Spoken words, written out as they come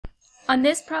On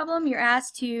this problem, you're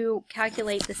asked to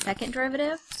calculate the second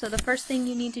derivative. So the first thing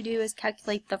you need to do is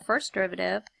calculate the first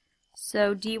derivative.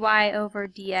 So dy over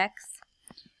dx.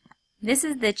 This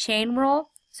is the chain rule.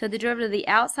 So the derivative of the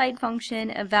outside function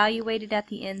evaluated at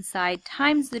the inside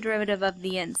times the derivative of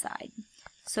the inside.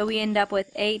 So we end up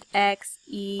with 8x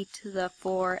e to the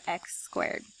 4x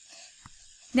squared.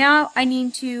 Now I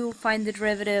need to find the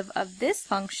derivative of this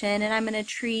function, and I'm going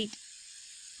to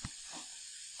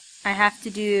I have to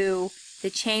do the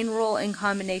chain rule in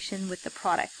combination with the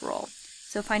product rule.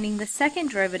 So finding the second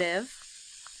derivative,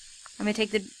 I'm going to take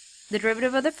the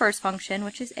derivative of the first function,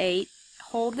 which is 8,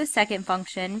 hold the second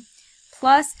function,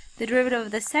 plus the derivative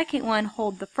of the second one,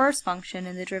 hold the first function,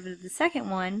 and the derivative of the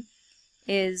second one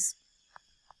is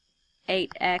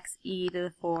 8x e to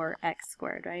the 4x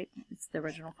squared, right? It's the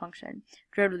original function.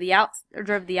 Derivative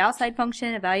of the outside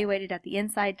function evaluated at the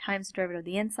inside times the derivative of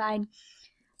the inside.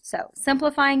 So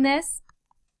simplifying this,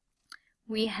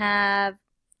 we have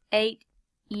 8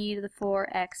 e to the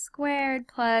 4x squared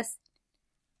plus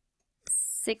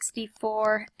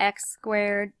 64x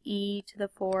squared e to the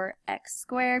 4x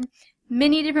squared.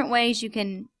 Many different ways you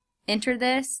can enter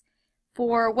this.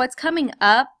 For what's coming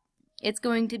up, it's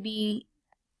going to be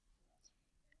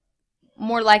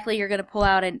more likely you're going to pull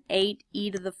out an 8 e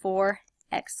to the 4x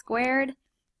squared,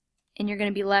 and you're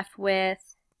going to be left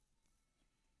with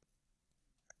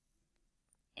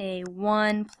a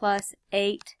 1 plus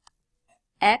 8x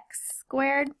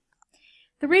squared.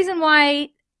 The reason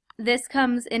why this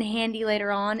comes in handy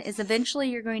later on is eventually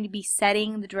you're going to be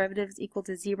setting the derivatives equal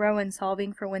to 0 and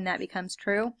solving for when that becomes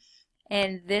true.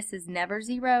 And this is never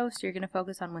 0, so you're going to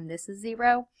focus on when this is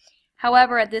 0.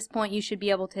 However, at this point you should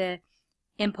be able to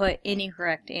input any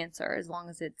correct answer as long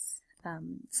as it's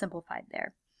simplified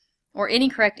there. Or any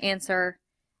correct answer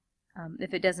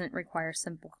if it doesn't require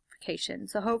simplification.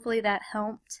 So hopefully that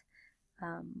helped.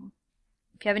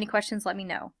 If you have any questions, let me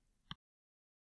know.